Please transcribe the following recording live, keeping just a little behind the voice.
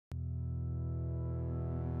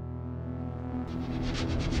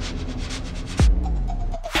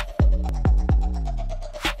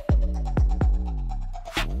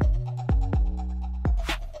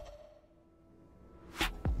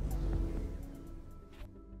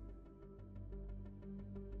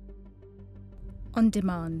On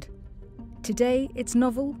demand. Today it's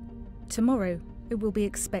novel, tomorrow it will be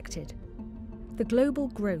expected. The global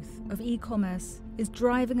growth of e-commerce is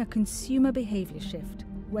driving a consumer behaviour shift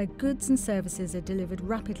where goods and services are delivered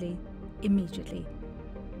rapidly, immediately.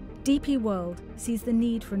 DP World sees the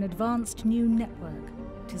need for an advanced new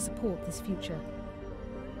network to support this future.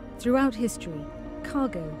 Throughout history,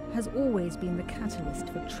 cargo has always been the catalyst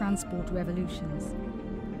for transport revolutions.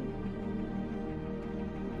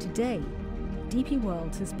 Today, DP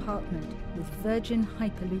World has partnered with Virgin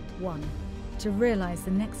Hyperloop One to realise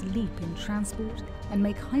the next leap in transport and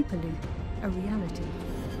make Hyperloop a reality.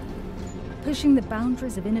 Pushing the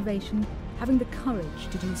boundaries of innovation, having the courage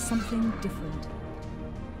to do something different.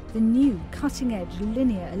 The new cutting-edge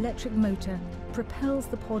linear electric motor propels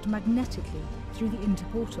the pod magnetically through the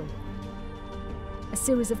interportal. A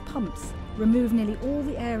series of pumps remove nearly all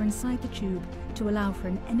the air inside the tube to allow for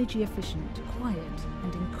an energy-efficient, quiet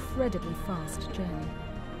and incredibly fast journey.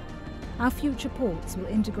 Our future ports will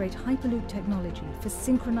integrate Hyperloop technology for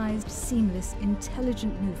synchronised, seamless,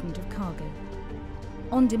 intelligent movement of cargo.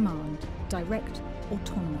 On demand, direct,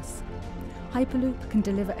 autonomous. Hyperloop can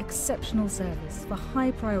deliver exceptional service for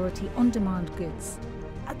high-priority on-demand goods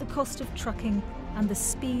at the cost of trucking and the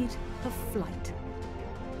speed of flight.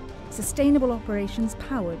 Sustainable operations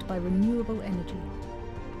powered by renewable energy.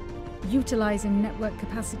 Utilising network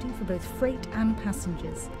capacity for both freight and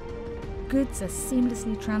passengers. Goods are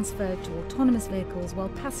seamlessly transferred to autonomous vehicles while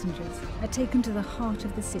passengers are taken to the heart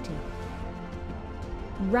of the city.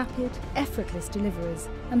 Rapid, effortless deliveries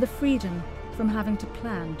and the freedom from having to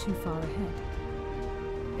plan too far ahead.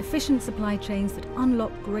 Efficient supply chains that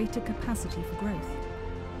unlock greater capacity for growth.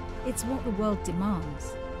 It's what the world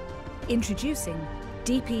demands. Introducing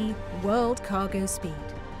DP World Cargospeed.